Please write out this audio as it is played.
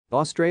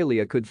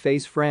Australia could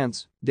face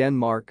France,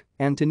 Denmark,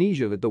 and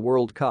Tunisia at the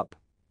World Cup.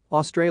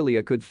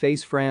 Australia could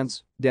face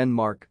France,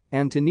 Denmark,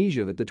 and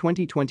Tunisia at the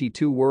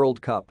 2022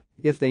 World Cup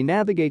if they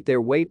navigate their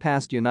way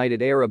past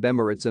United Arab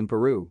Emirates and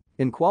Peru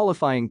in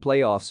qualifying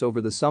playoffs over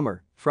the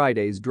summer,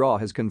 Friday's draw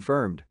has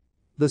confirmed.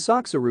 The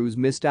Socceroos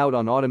missed out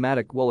on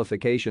automatic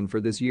qualification for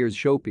this year's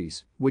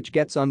showpiece, which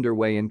gets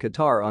underway in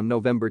Qatar on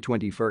November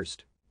 21.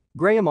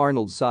 Graham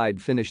Arnold's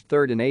side finished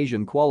third in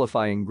Asian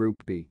qualifying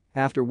Group B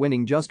after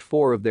winning just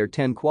 4 of their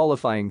 10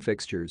 qualifying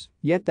fixtures,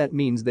 yet that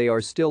means they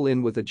are still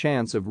in with a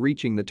chance of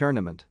reaching the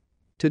tournament.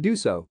 To do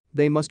so,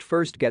 they must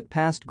first get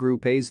past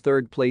Group A's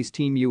third-place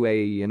team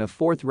UAE in a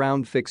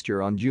fourth-round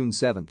fixture on June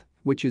 7,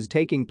 which is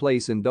taking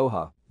place in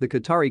Doha, the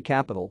Qatari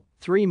capital,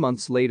 3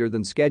 months later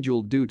than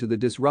scheduled due to the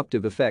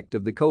disruptive effect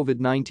of the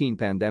COVID-19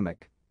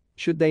 pandemic.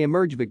 Should they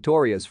emerge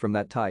victorious from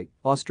that tie,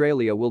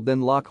 Australia will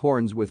then lock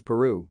horns with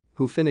Peru,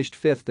 who finished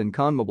 5th in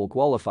CONMEBOL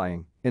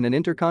qualifying, in an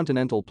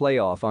intercontinental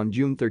playoff on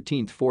June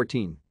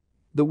 13-14.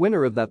 The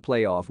winner of that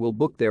playoff will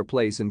book their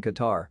place in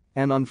Qatar,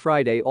 and on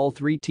Friday all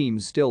 3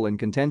 teams still in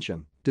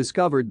contention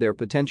discovered their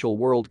potential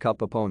World Cup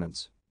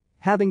opponents.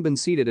 Having been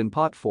seeded in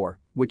Pot 4,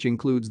 which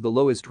includes the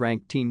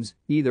lowest-ranked teams,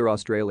 either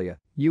Australia,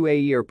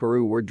 UAE or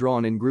Peru were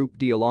drawn in Group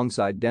D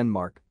alongside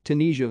Denmark,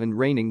 Tunisia and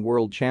reigning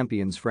world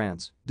champions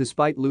France,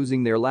 despite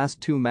losing their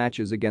last 2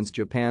 matches against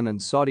Japan and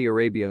Saudi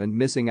Arabia and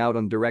missing out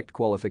on direct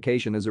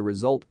qualification as a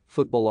result.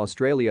 Football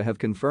Australia have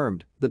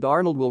confirmed that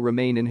Arnold will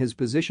remain in his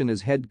position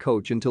as head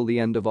coach until the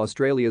end of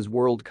Australia's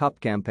World Cup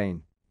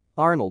campaign.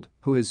 Arnold,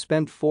 who has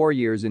spent 4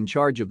 years in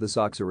charge of the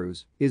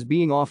Socceroos, is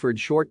being offered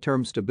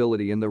short-term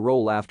stability in the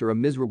role after a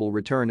miserable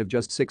return of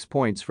just 6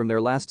 points from their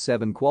last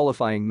 7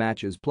 qualifying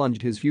matches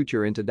plunged his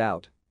future into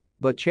doubt.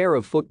 But Chair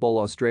of Football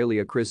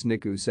Australia Chris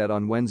Niku said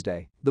on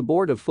Wednesday, the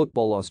Board of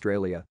Football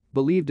Australia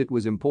believed it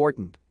was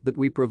important that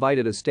we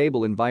provided a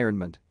stable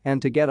environment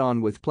and to get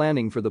on with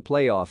planning for the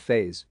playoff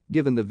phase,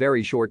 given the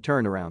very short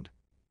turnaround.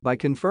 By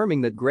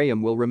confirming that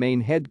Graham will remain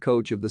head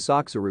coach of the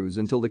Socceroos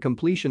until the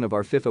completion of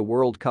our FIFA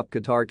World Cup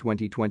Qatar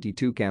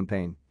 2022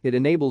 campaign, it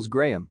enables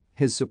Graham,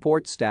 his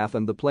support staff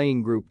and the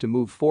playing group to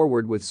move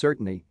forward with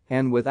certainty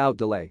and without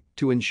delay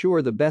to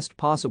ensure the best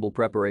possible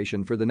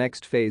preparation for the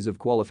next phase of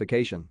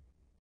qualification.